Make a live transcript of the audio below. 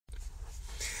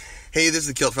Hey, this is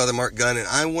the Kilt Father Mark Gunn, and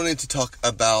I wanted to talk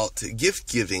about gift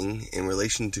giving in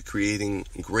relation to creating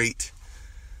great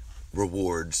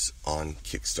rewards on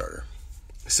Kickstarter.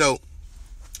 So,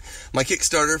 my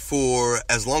Kickstarter for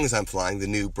As Long As I'm Flyin, the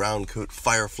new Brown Coat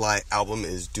Firefly album,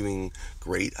 is doing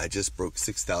great. I just broke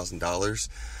 $6,000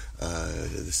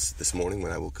 this morning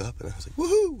when I woke up, and I was like,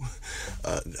 woohoo!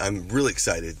 I'm really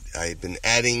excited. I've been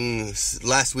adding,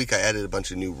 last week I added a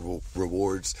bunch of new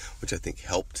rewards, which I think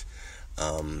helped.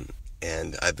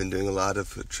 And I've been doing trying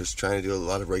to do a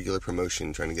lot of regular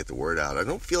promotion, trying to get the word out. I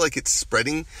don't feel like it's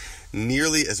spreading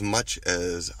nearly as much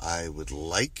as I would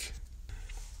like.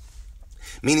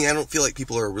 Meaning I don't feel like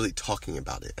people are really talking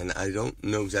about it. And I don't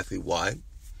know exactly why.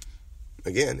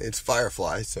 Again, it's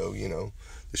Firefly, so,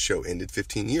 the show ended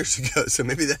 15 years ago, so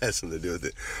maybe that has something to do with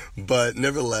it. But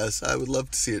nevertheless, I would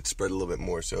love to see it spread a little bit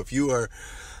more. So if you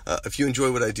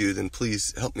enjoy what I do, then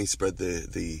please help me spread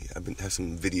have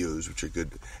some videos which are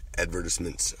good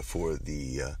advertisements for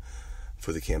the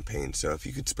campaign. So if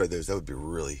you could spread those, that would be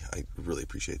I really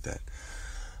appreciate that.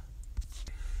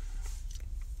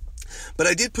 But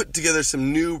I did put together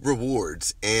some new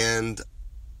rewards, and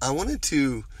I wanted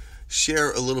to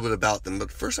share a little bit about them.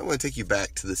 But first I want to take you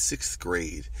back to the 6th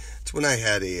grade. It's when I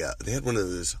had they had one of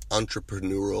those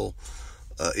entrepreneurial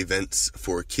events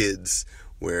for kids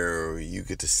where you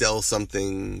get to sell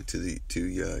something to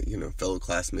fellow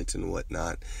classmates and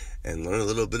whatnot, and learn a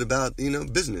little bit about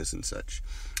business and such.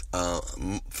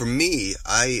 For me,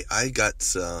 I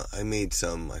made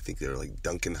some, I think they were like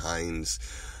Duncan Hines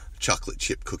chocolate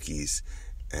chip cookies,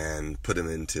 and put them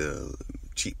into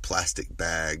cheap plastic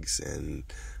bags, and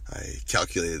I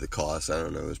calculated the cost. I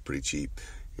don't know, it was pretty cheap.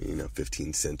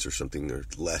 15 cents or something or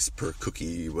less per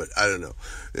cookie, but I don't know.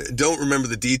 Don't remember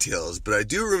the details, but I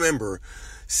do remember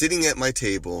sitting at my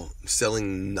table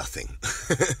selling nothing.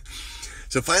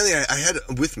 So finally I had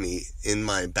with me in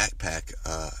my backpack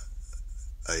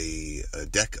a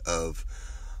deck of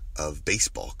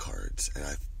baseball cards, and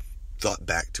I thought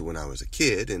back to when I was a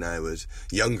kid, and I was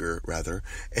younger rather,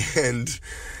 and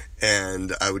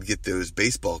I would get those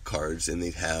baseball cards, and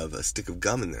they'd have a stick of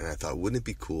gum in there, and I thought, wouldn't it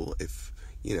be cool if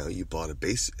you bought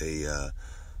a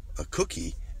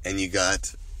cookie and you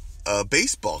got a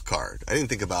baseball card? I didn't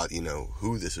think about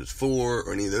who this was for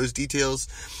or any of those details.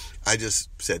 I just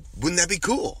said, wouldn't that be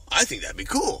cool? I think that'd be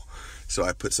cool. So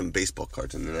I put some baseball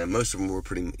cards in there, and most of them were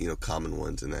pretty common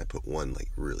ones, and I put one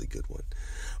really good one.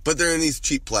 But they're in these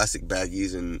cheap plastic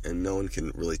baggies, and no one can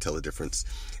really tell the difference.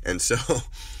 And so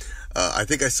I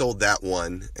think I sold that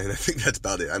one, and I think that's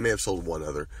about it. I may have sold one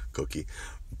other cookie,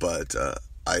 but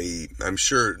I'm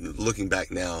sure, looking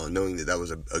back now, knowing that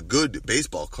was a good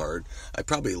baseball card, I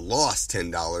probably lost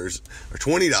 $10 or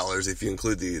 $20 if you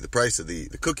include the price of the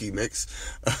cookie mix,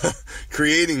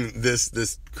 creating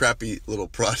this crappy little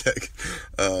product,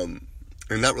 and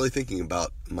not really thinking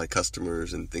about my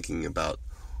customers and thinking about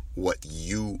what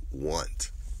you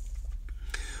want,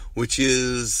 which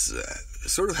is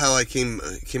sort of how I came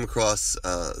across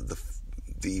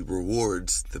the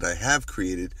rewards that I have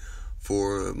created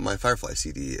for my Firefly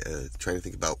CD, trying to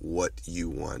think about what you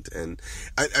want. And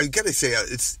I gotta say,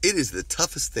 it is the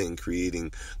toughest thing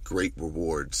creating great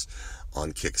rewards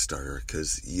on Kickstarter,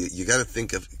 because you gotta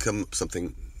come up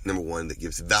something, number one, that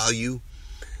gives value,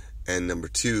 and number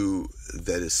two,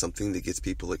 that is something that gets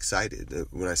people excited.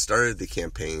 When I started the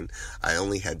campaign, I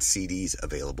only had CDs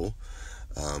available,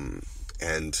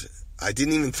 and I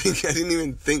didn't even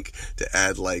think to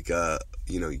add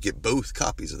you get both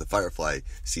copies of the Firefly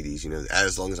CDs,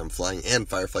 As Long As I'm Flyin and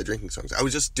Firefly Drinking Songs. I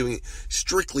was just doing it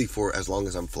strictly for As Long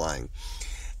As I'm Flyin,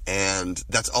 and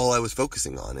that's all I was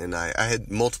focusing on. And I had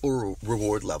multiple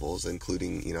reward levels,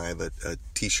 including, I have a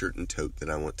t-shirt and tote that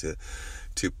I want to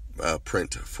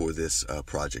print for this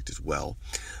project as well.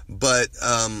 But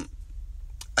I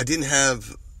didn't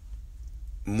have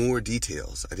more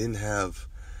details. I didn't have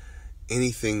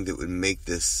anything that would make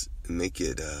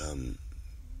it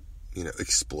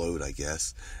explode, I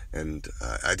guess. And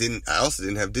I also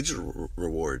didn't have digital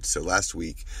rewards. So last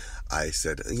week I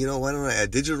said, why don't I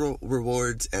add digital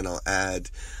rewards, and I'll add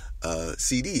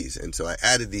CDs. And so I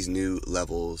added these new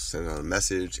levels, sent out a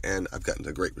message, and I've gotten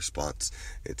a great response.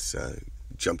 It's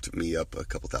jumped me up a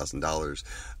couple $1,000,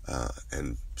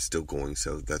 and still going,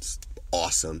 so that's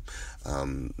awesome.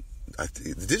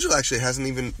 The digital actually hasn't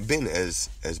even been as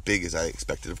big as I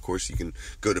expected. Of course, you can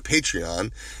go to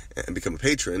Patreon and become a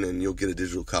patron, and you'll get a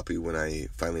digital copy when I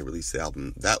finally release the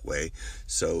album that way.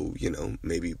 So,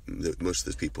 maybe most of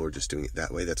those people are just doing it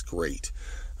that way. That's great.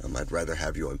 I'd rather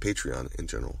have you on Patreon in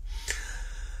general.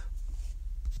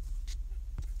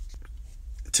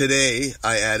 Today,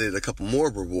 I added a couple more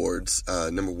rewards.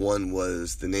 Number one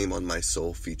was the Name on My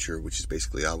Soul feature, which is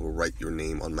basically I will write your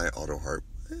name on my auto harp.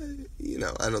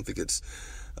 I don't think it's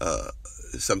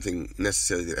something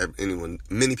necessarily that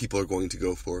many people are going to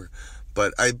go for,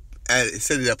 but I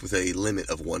set it up with a limit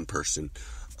of one person.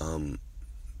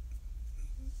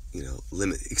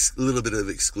 Limit a little bit of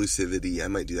exclusivity. I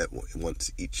might do that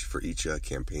once for each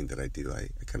campaign that I do. I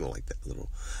kind of like that I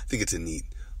think it's a neat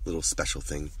little special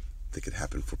thing that could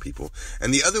happen for people.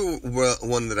 And the other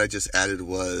one that I just added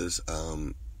was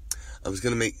I was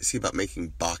going to see about making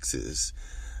boxes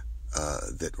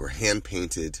that were hand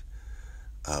painted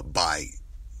by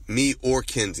me or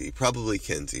Kinsey, probably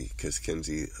Kinsey, because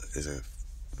Kinsey is a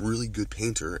really good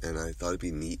painter, and I thought it'd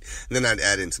be neat. And then I'd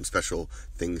add in some special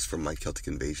things from my Celtic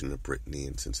invasion of Brittany,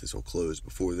 and since this will close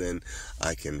before then,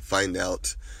 I can find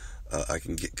out, I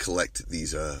can collect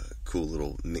these cool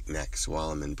little knickknacks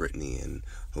while I'm in Brittany, and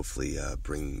hopefully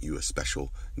bring you a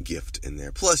special gift in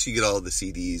there. Plus, you get all the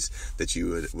CDs that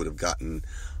you would have gotten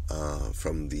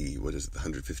from the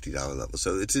 $150 level.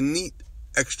 So it's a neat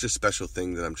extra special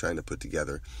thing that I'm trying to put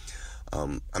together.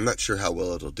 I'm not sure how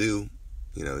well it'll do.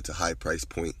 It's a high price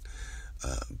point,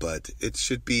 but it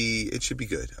should be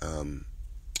good.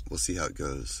 We'll see how it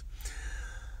goes.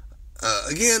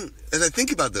 Again, as I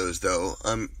think about those, though,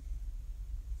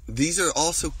 these are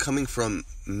also coming from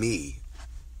me.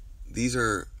 These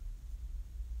are,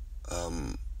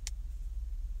 I'm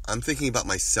thinking about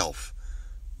myself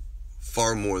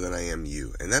far more than I am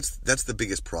you, and that's the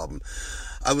biggest problem.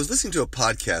 I was listening to a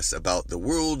podcast about the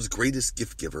world's greatest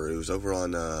gift giver. It was over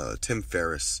on Tim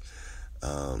Ferriss.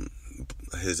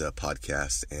 His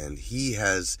podcast, and he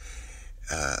has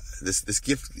this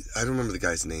gift. I don't remember the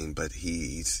guy's name, but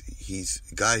he's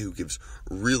a guy who gives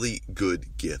really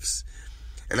good gifts,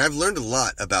 and I've learned a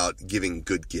lot about giving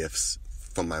good gifts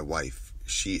from my wife.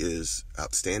 She is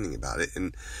outstanding about it,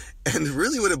 and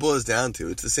really what it boils down to,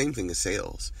 it's the same thing as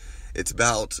sales. It's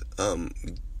about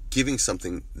giving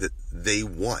something that they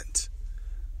want,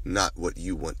 not what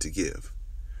you want to give.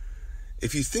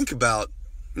 If you think about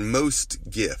most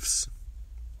gifts,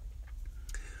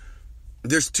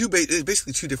 there's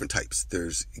basically two different types.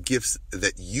 There's gifts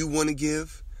that you want to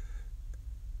give,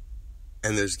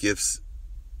 and there's gifts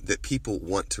that people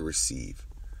want to receive.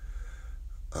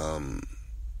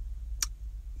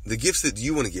 The gifts that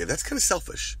you want to give, that's kind of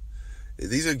selfish.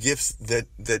 These are gifts that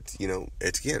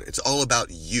it's all about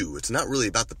you. It's not really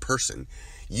about the person.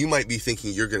 You might be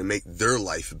thinking you're going to make their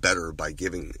life better by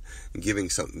giving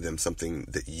them something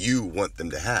that you want them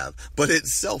to have, but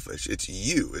it's selfish. It's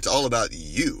you. It's all about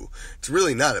you. It's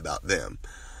really not about them.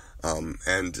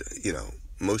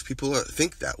 Most people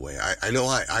think that way. I know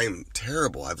I am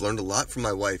terrible. I've learned a lot from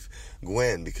my wife,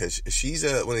 Gwen, because she's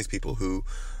one of these people who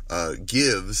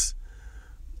gives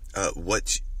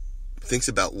thinks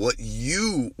about what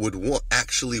you would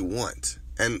actually want.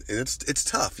 And it's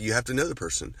tough. You have to know the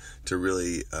person to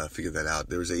really figure that out.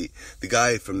 There was the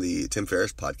guy from the Tim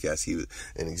Ferriss podcast.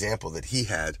 An example that he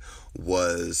had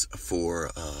was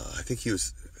for I think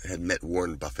had met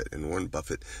Warren Buffett, and Warren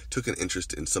Buffett took an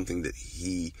interest in something that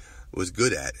he was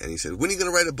good at, and he said, "When are you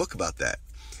going to write a book about that?"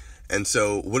 And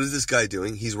so, what is this guy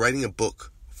doing? He's writing a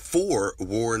book for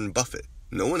Warren Buffett,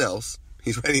 no one else.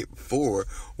 He's writing it for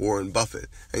Warren Buffett.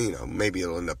 And, maybe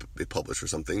it'll end up published or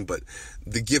something, but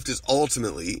the gift is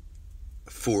ultimately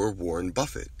for Warren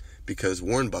Buffett, because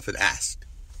Warren Buffett asked.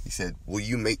 He said, when are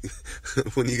you going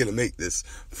to make this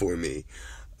for me?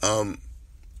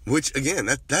 Which, again,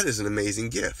 that is an amazing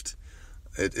gift.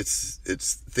 It's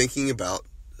thinking about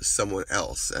someone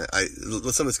else. Some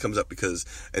of this comes up because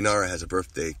Inara has a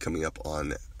birthday coming up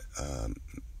on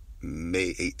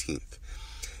May 18th.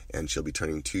 And she'll be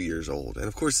turning 2 years old. And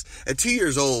of course, at 2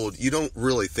 years old, you don't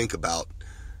really think about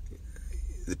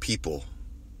the people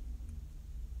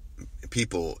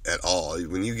at all.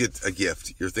 When you get a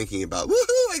gift, you're thinking about,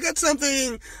 woohoo, I got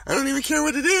something. I don't even care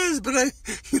what it is, but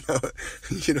you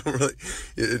don't really,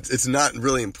 it's not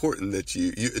really important that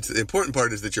the important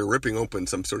part is that you're ripping open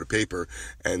some sort of paper,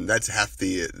 and that's half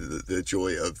the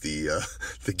joy of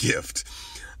the gift.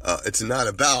 It's not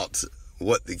about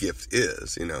what the gift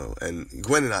is, and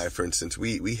Gwen and I, for instance,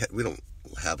 we don't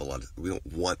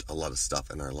want a lot of stuff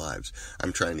in our lives.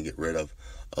 I'm trying to get rid of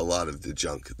a lot of the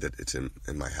junk that it's in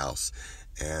my house,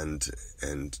 and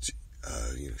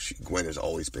Gwen has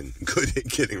always been good at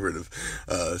getting rid of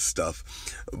stuff,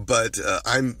 but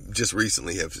I'm just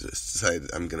recently have decided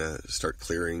I'm gonna start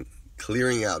clearing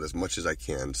out as much as I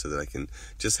can so that I can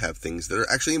just have things that are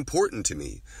actually important to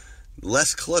me,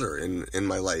 less clutter in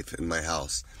my life, in my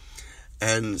house.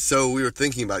 And so we were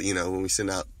thinking about, when we send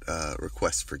out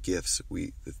requests for gifts,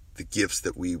 the gifts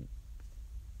that we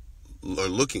are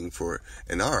looking for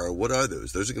Inara, what are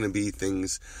those? Those are going to be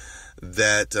things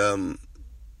that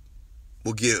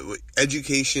will give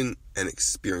education and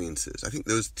experiences. I think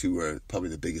those two are probably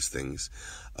the biggest things.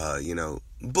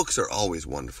 Books are always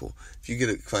wonderful. If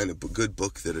you find a good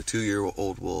book that a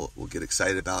 2-year-old will get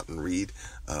excited about and read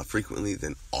frequently,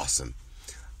 then awesome.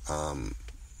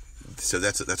 So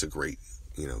that's a great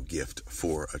gift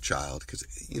for a child, because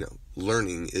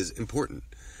learning is important.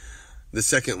 The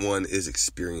second one is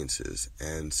experiences,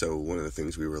 and so one of the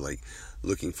things we were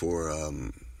looking for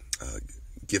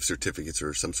gift certificates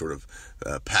or some sort of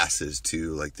passes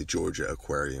to the Georgia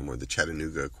Aquarium or the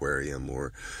Chattanooga Aquarium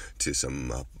or to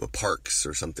some parks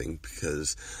or something,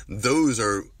 because those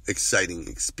are exciting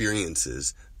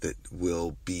experiences that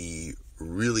will be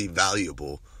really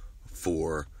valuable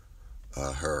for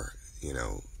her.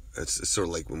 It's sort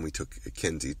of like when we took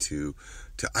Kenzie to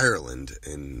Ireland,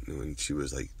 and when she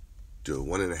was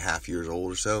 1.5 years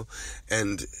old or so,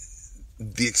 and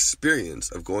the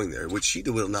experience of going there, which she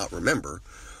will not remember,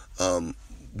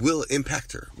 will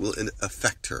impact her, will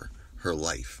affect her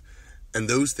life. And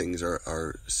those things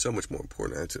are so much more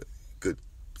important. That's a good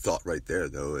thought right there,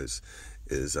 though, is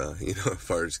as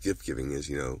far as gift giving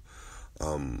is,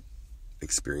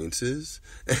 experiences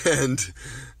and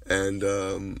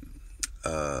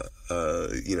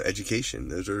education.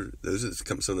 Those are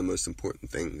some of the most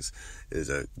important things, is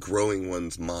growing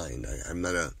one's mind. I'm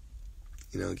not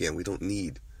again, we don't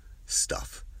need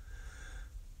stuff.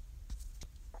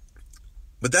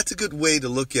 But that's a good way to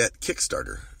look at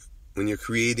Kickstarter when you're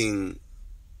creating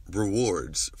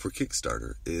rewards for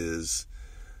Kickstarter, is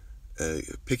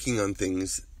picking on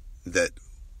things that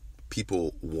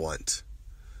people want,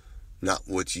 not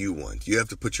what you want. You have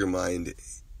to put your mind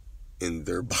in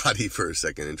their body for a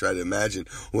second and try to imagine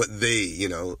what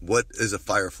what does a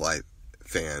Firefly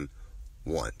fan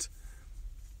want?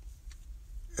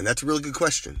 And that's a really good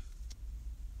question.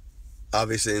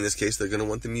 Obviously, in this case, they're going to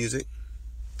want the music.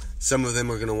 Some of them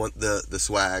are going to want the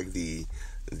swag, the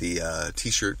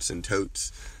t-shirts and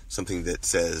totes, something that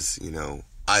says,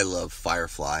 I love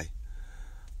Firefly.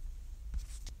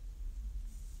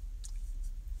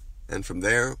 And from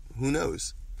there, who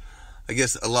knows? I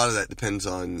guess a lot of that depends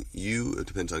on you. It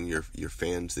depends on your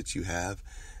fans that you have,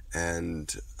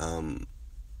 and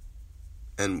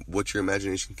what your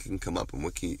imagination can come up and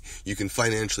what you can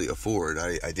financially afford.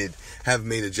 I did have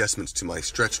made adjustments to my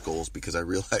stretch goals because I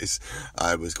realized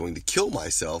I was going to kill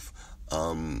myself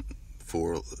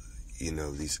for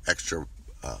these extra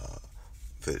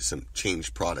for some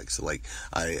changed products. So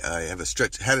I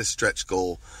had a stretch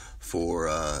goal for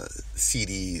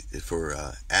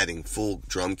adding full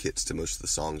drum kits to most of the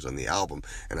songs on the album,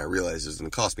 and I realized it was going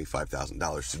to cost me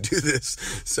 $5,000 to do this,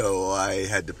 so I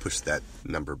had to push that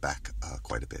number back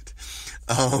quite a bit.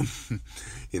 So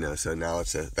now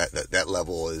it's that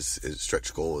level is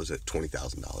stretch goal is at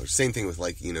 $20,000. Same thing with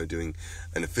doing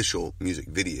an official music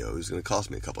video is going to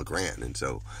cost me a couple of grand, and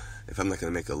so if I'm not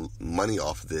going to make money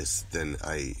off of this, then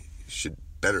I should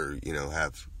better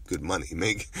have good money,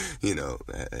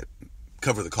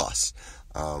 cover the costs.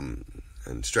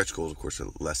 And stretch goals, of course, are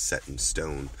less set in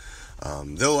stone.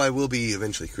 Though I will be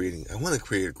eventually I want to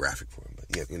create a graphic for them, but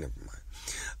never mind.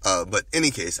 But in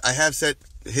any case, I have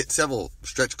hit several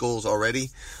stretch goals already.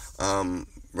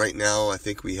 Right now, I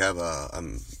think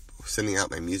I'm sending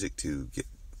out my music to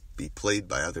be played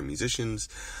by other musicians.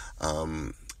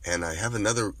 And I have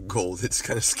another goal that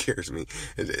kind of scares me.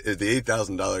 The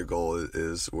 $8,000 goal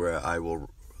is where I will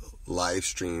live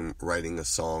stream writing a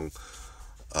song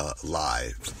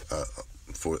live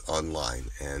for online,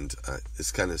 and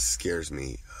this kind of scares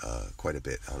me quite a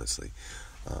bit, honestly,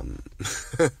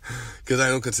 because I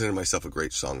don't consider myself a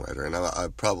great songwriter, and I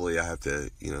probably have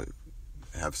to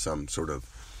have some sort of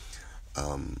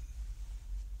I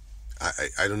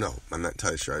don't know, I'm not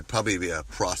entirely sure. It'd probably be a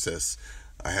process.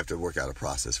 I have to work out a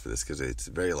process for this, because it's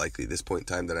very likely at this point in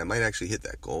time that I might actually hit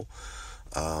that goal.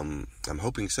 I'm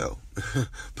hoping so,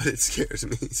 but it scares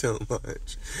me so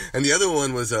much. And the other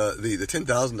one was the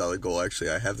 $10,000 goal.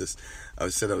 Actually, I have this. I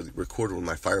would record one of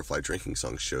my Firefly drinking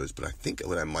song shows, but I think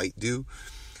what I might do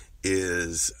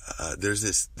is there's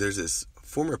this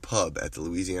former pub at the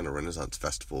Louisiana Renaissance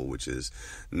Festival, which is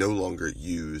no longer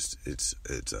used. It's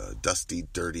dusty,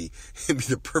 dirty. It'd be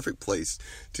the perfect place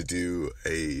to do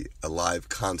a live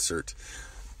concert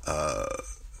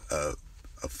of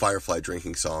Firefly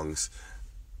drinking songs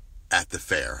at the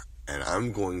fair. And I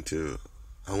want to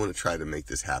try to make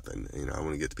this happen. I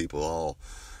want to get the people all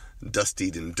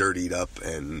dustied and dirtied up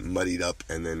and muddied up,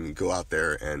 and then go out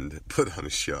there and put on a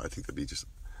show. I think that'd be just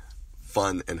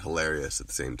fun and hilarious at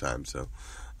the same time. So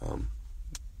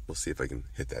we'll see if I can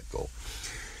hit that goal.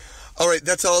 All right,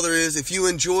 that's all there is. If you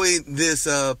enjoy this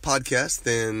podcast,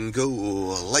 then go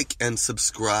like and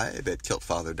subscribe at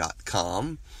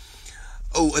KeltFather.com.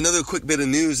 Oh, another quick bit of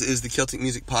news is the Celtic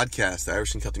Music Podcast. The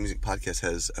Irish and Celtic Music Podcast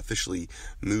has officially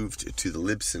moved to the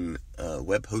Libsyn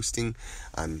web hosting.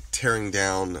 I'm tearing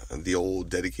down the old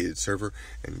dedicated server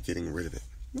and getting rid of it.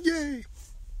 Yay!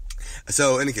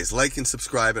 So, in any case, like and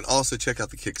subscribe, and also check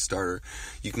out the Kickstarter.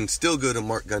 You can still go to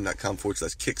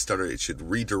markgunn.com/Kickstarter. It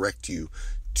should redirect you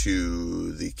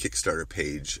to the Kickstarter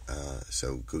page,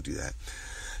 so go do that.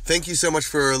 Thank you so much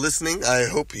for listening. I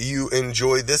hope you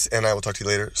enjoyed this, and I will talk to you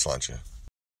later. Sláinte.